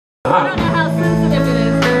I don't know how sensitive it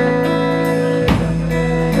is.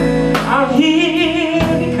 I'm here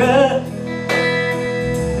because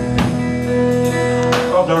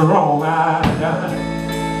of the wrong I've done.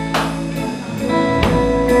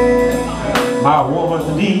 My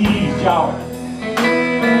woman leaves y'all,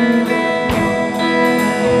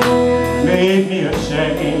 made me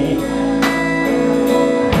ashamed.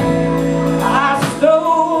 I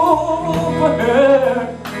stole for her.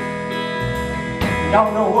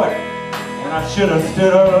 Y'all know what? And I should have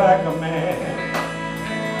stood up like a man.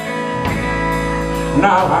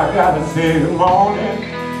 Now I gotta say good morning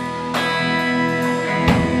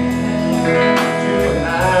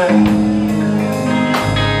tonight.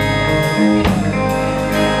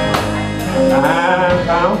 I'm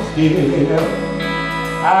bound still.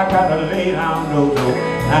 I gotta lay down those old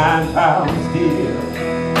 9 pounds still.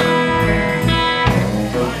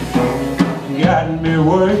 Got me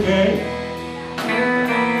working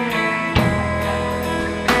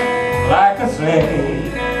like a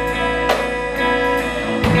slave.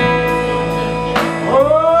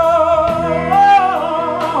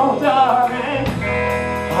 Oh, darling,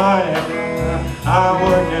 honey, I'm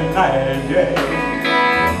working night and day.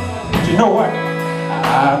 But you know what? I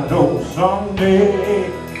know someday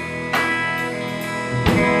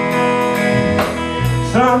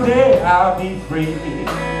I'll be free.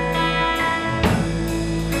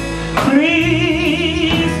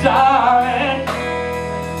 Please, darling,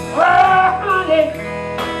 oh, honey,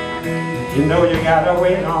 you know you gotta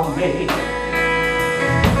wait on me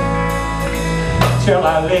till I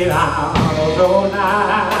lay down those 9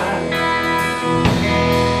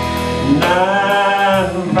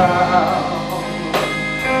 pounds.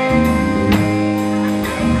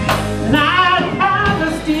 9 pounds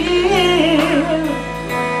of steel.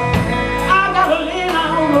 I gotta lay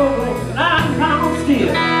down those 9 pounds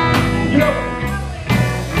still. You know,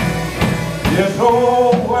 this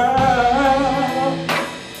whole world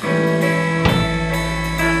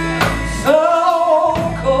so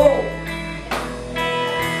cold.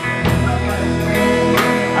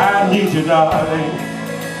 I need you, darling.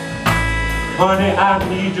 Honey, I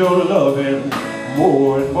need your loving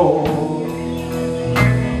more and more.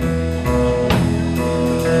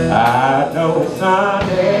 I know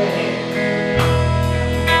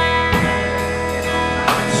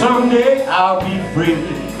someday I'll be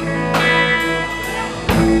free.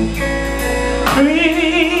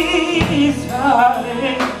 Please,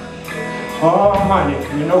 darling. Oh, honey,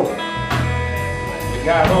 you know, you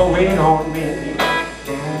gotta wait on me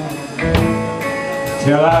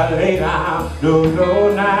till I lay down those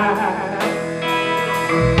old 9